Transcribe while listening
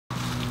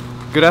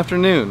Good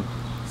afternoon.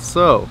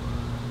 So,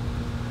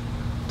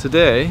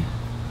 today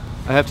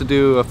I have to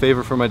do a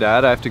favor for my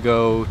dad. I have to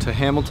go to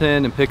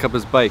Hamilton and pick up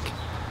his bike.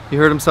 He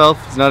hurt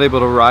himself, he's not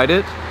able to ride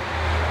it.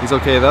 He's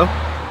okay though.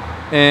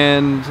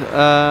 And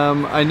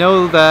I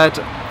know that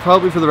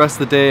probably for the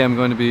rest of the day I'm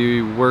going to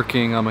be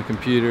working on my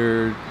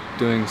computer,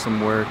 doing some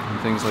work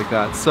and things like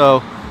that. So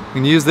I'm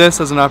going to use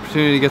this as an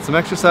opportunity to get some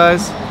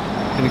exercise.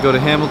 I'm going to go to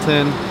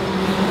Hamilton,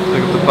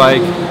 pick up the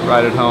bike,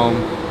 ride it home.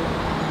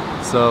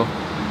 So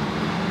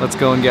let's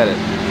go and get it.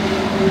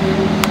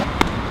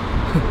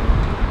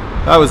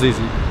 That was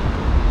easy.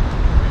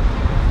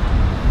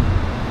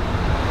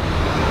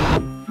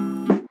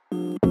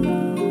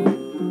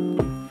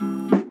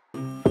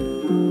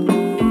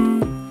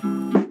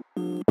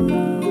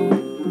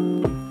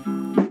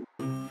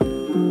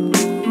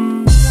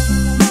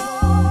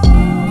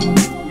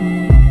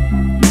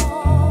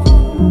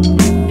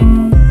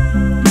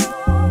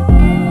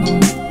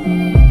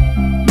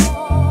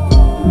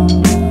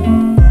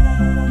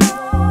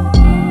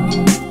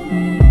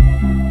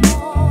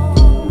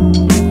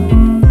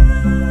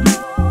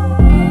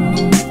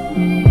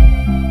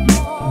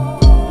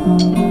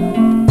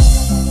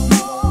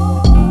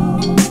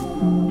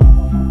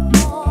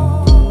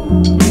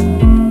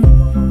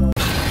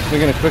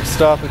 Making a quick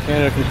stop at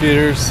Canada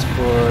Computers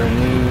for a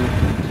new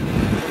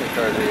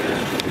card reader.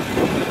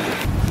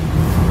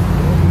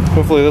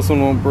 Hopefully this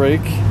one won't break,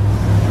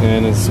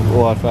 and it's a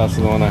lot faster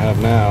than the one I have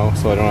now,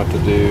 so I don't have to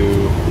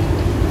do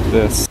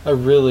this. I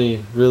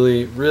really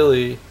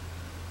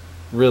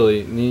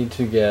need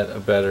to get a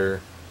better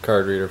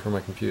card reader for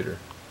my computer.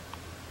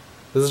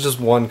 This is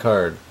just one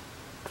card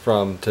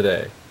from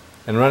today,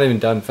 and I'm not even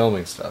done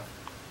filming stuff.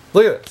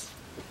 Look at this.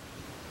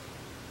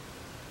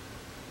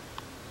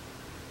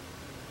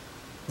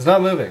 It's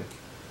not moving.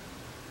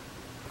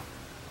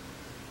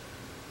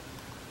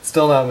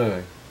 Still not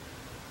moving.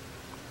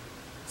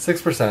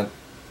 6%.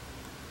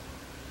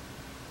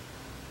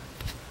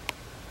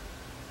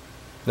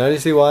 Now do you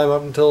see why I'm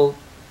up until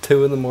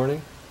 2 in the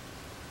morning?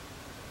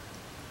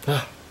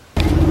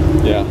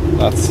 Yeah,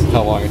 that's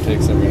how long it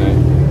takes every night.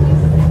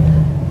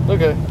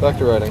 Okay, back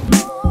to writing.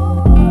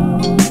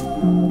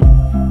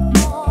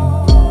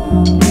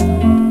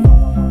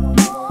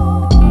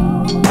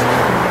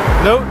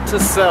 Note to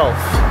self.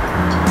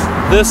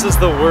 This is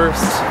the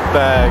worst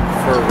bag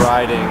for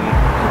riding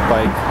a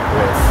bike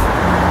with.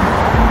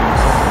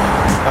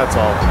 That's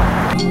all.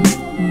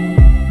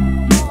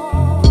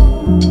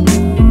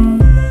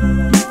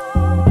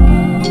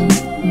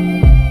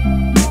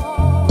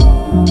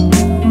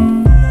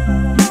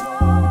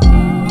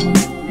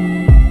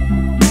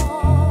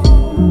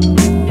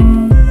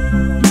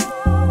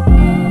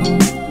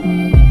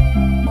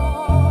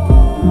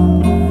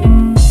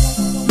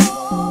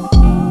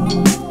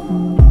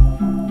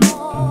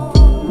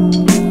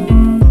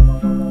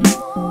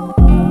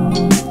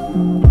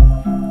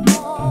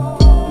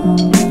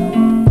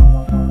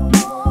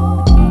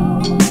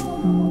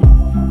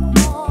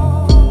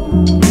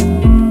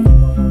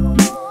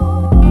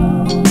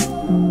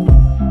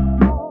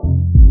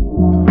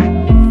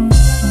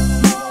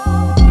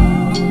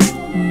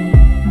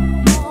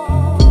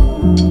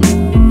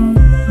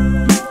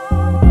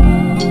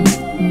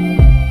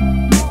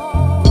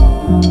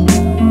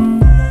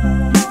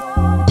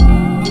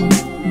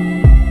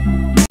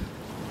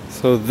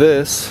 So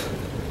this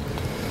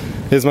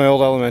is my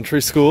old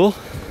elementary school.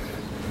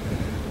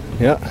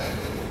 Yeah,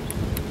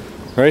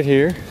 right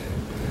here.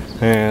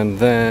 And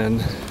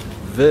then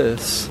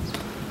this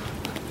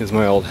is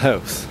my old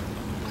house.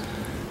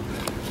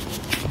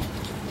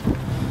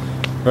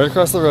 Right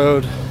across the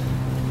road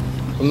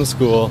from the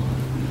school,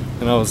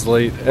 and I was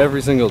late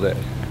every single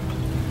day.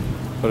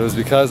 But it was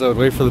because I would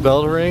wait for the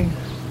bell to ring,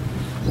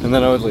 and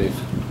then I would leave.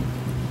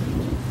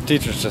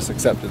 Teachers just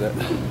accepted it.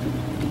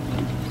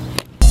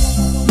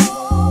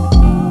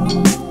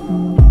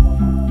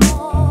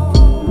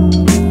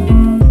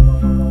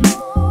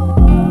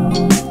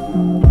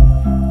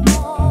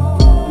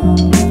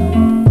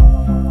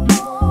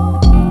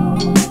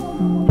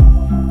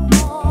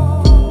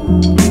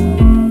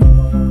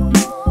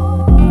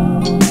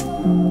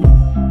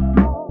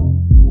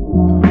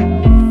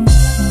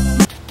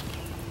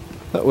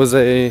 That was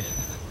a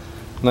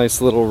nice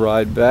little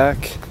ride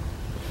back.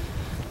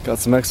 Got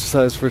some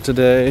exercise for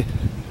today.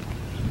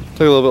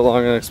 Took a little bit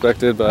longer than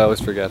expected, but I always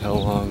forget how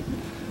long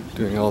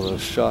doing all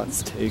those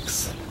shots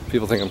takes.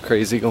 People think I'm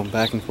crazy going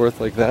back and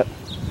forth like that.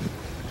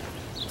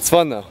 It's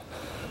fun though.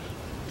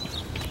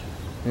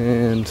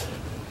 And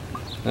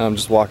now I'm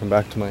just walking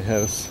back to my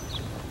house,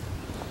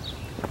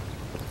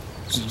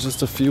 which is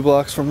just a few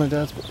blocks from my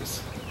dad's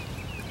place.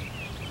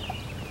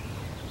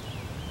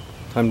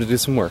 Time to do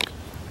some work.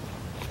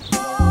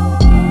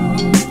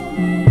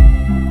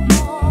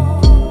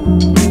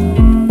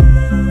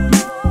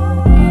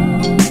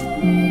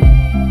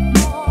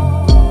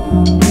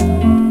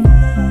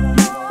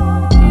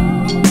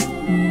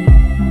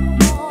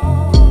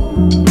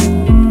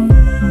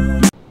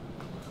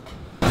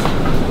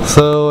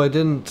 So I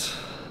didn't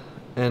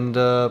end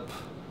up...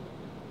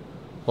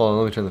 Hold on,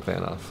 let me turn the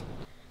fan off.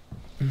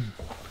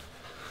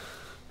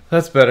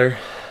 That's better.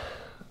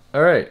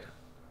 Alright,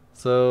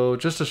 so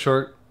just a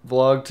short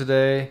vlog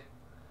today.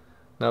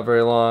 Not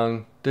very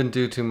long. Didn't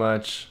do too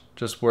much.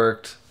 Just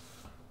worked.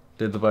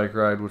 Did the bike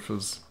ride, which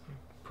was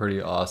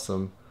pretty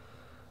awesome.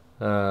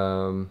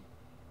 Riding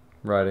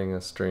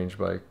a strange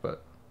bike,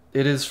 but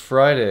it is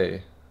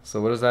Friday. So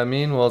what does that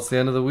mean? Well, it's the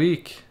end of the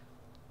week.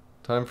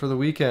 Time for the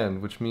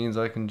weekend, which means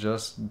I can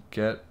just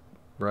get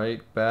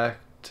right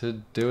back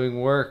to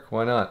doing work.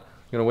 Why not?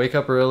 I'm gonna wake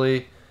up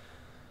early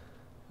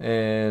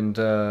and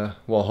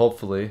well,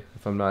 hopefully,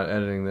 if I'm not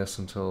editing this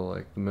until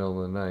like the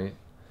middle of the night.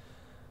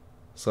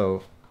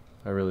 So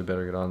I really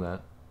better get on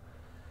that.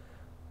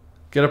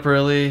 Get up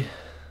early,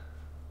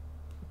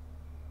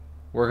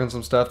 work on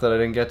some stuff that I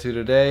didn't get to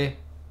today.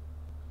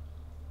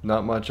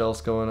 Not much else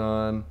going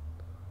on.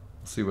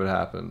 See what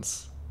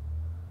happens.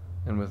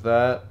 And with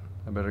that,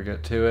 I better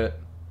get to it.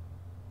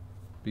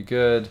 Be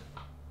good.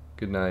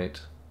 Good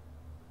night.